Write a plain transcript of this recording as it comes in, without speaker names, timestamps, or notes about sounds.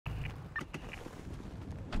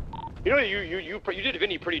You know, you did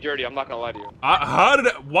Vinny pretty dirty. I'm not gonna lie to you. How did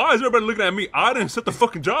that? Why is everybody looking at me? I didn't set the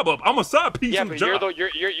fucking job up. I'm a side piece Yeah, in the but job.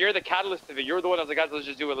 you're the catalyst of it. You're the one that was like, guys, let's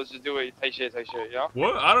just do it. Let's just do it. Say shit. You know?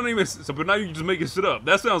 What? I don't even. So, but now you just make it sit up.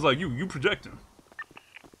 That sounds like you projecting.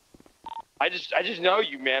 I just know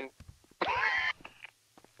you, man.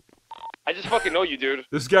 I just fucking know you, dude.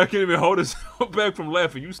 This guy can't even hold himself back from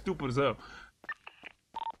laughing. You stupid as hell.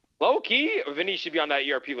 Low key, Vinny should be on that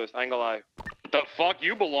ERP list. I ain't gonna lie. The fuck,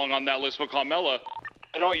 you belong on that list with Carmella.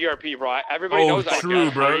 I know ERP, bro. Everybody knows that. Oh,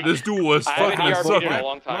 true, bro. This dude was fucking sucking.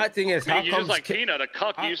 My thing is, how you just like Peanut, a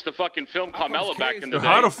cuck used to fucking film Carmella back in the day.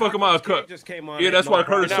 How the fuck am I a cuck? Yeah, that's why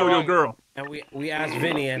Curtis stole your girl. And we asked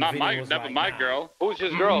Vinny, and not Vinny my, was never like, my girl. Who's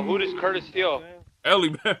his girl? Who does Curtis steal?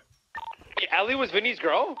 Ellie, man. Hey, Ellie was Vinny's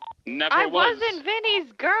girl? Never I was. wasn't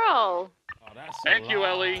Vinny's girl. Oh, that's Thank you,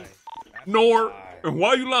 Ellie. Nor. And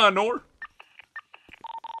why you lying, Nor?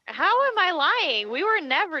 How am I lying? We were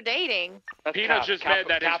never dating. Peanut's just mad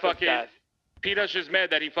that his fucking. Peanut's just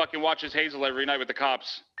mad that he fucking watches Hazel every night with the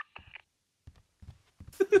cops.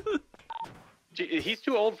 He's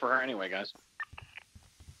too old for her anyway, guys.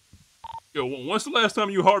 Yo, when's the last time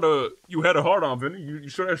you had a heart on, Vinny? You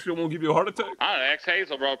sure that shit won't give you a heart attack? I don't know,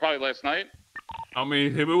 ex-Hazel, bro, probably last night. I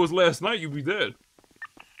mean, if it was last night, you'd be dead.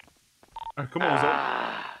 All right, come on, Zoe.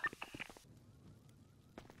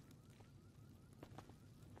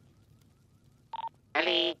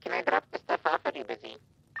 Ellie, can I drop the stuff off? Are you busy?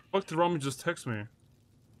 Fuck did Rami just text me?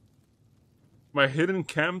 My hidden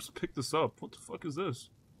cams picked this up. What the fuck is this?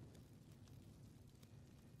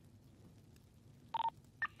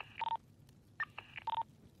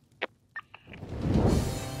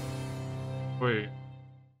 Wait.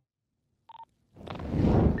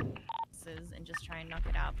 And just try and knock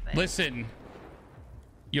it out. But... Listen,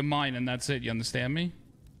 you're mine, and that's it. You understand me?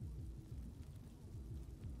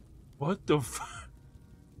 What the fuck?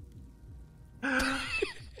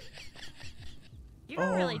 You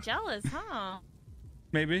got really jealous, huh?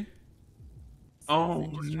 Maybe.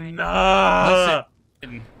 Oh, nah.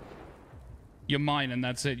 Listen, you're mine, and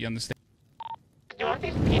that's it. You understand? You want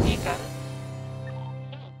these PD guns?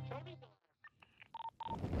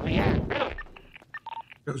 Oh, yeah, really?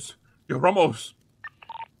 Yo, Ramos.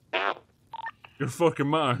 No. You're fucking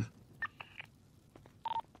mine.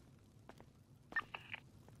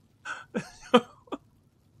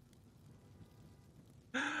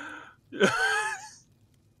 Yeah.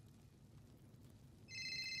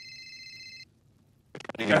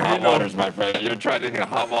 Hot waters, my friend. You're trying to get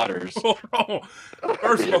hot waters. Hold on.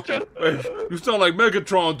 First of all, hey, you sound like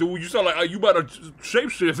Megatron, dude. You sound like you about to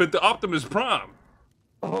shapeshift into Optimus Prime.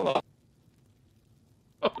 Hold on.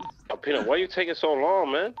 Peanut, why are you taking so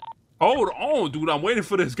long, man? Hold on, dude. I'm waiting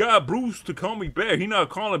for this guy, Bruce, to call me back. He not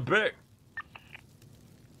calling back.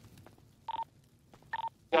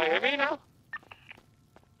 Can you hear me now?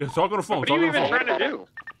 Yeah, talk on the phone. What are you even trying to do? Do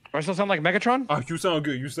I still sound like Megatron? You sound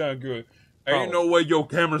good. You sound good. Ain't no way your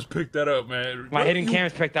cameras picked that up, man. My hidden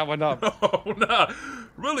cameras picked that one up. Oh, nah.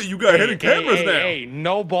 Really? You got hidden cameras now? Hey,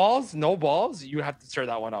 no balls. No balls. You have to stir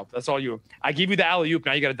that one up. That's all you. I give you the alley-oop.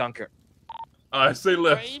 Now you got to dunk it. All right, say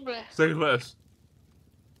less. Say less.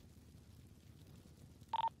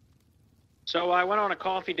 So I went on a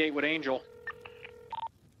coffee date with Angel.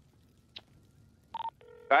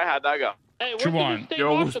 How'd that go? Hey, what you want?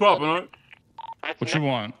 Yo, what's poppin', huh? What you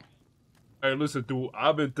want? Hey, listen, dude.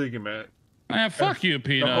 I've been thinking, man. Man, fuck you,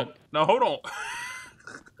 Peanut. Now, hold on.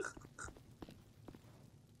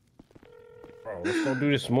 Bro, let's go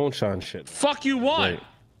do this moonshine shit. Fuck you, what? Wait.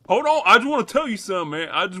 Hold on. I just want to tell you something, man.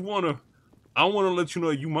 I want to let you know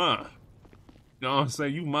you mine. You know what I'm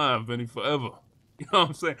saying? You mine, Vinny, forever. You know what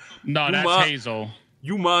I'm saying? No, you that's mine, Hazel.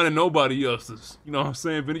 You mine and nobody else's. You know what I'm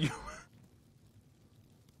saying, Vinny?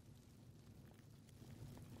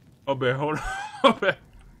 Oh, man, hold on. Oh, man.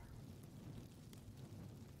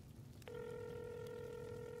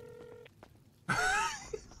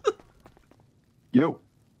 Yo.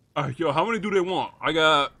 Yo, how many do they want? I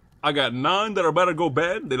got 9 that are about to go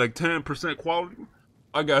bad. They like 10% quality.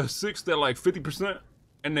 I got 6 that like 50%,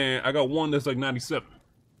 and then I got 1 that's like 97.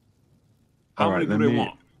 How many do they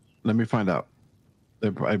want? Let me find out.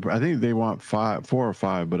 I think they want 4 or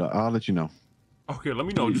 5, but I'll let you know. Okay, let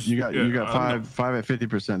me know. You got 5 at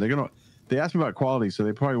 50%. They asked me about quality, so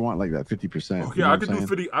they probably want like that 50%. Okay, I could do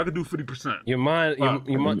 50. I could do 50%. You mind?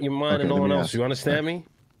 You mind, okay, and no one else. ask. You understand me?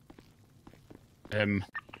 Hey,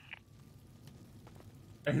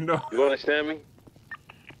 no. You understand me?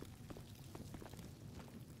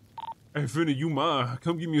 Hey, Vinny, you mine.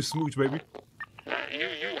 Come give me a smooch, baby.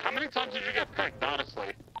 How many times did you get picked, honestly?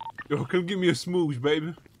 Yo, come give me a smooch,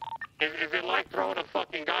 baby. Is it like throwing a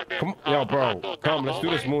fucking guy Come, yo, bro, come, let's do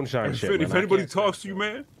this moonshine shit. Vinny, Man. if anybody talks to you,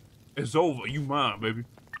 man, it's over. You mine, baby.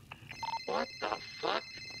 What the fuck?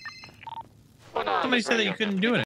 Somebody said that you couldn't do it.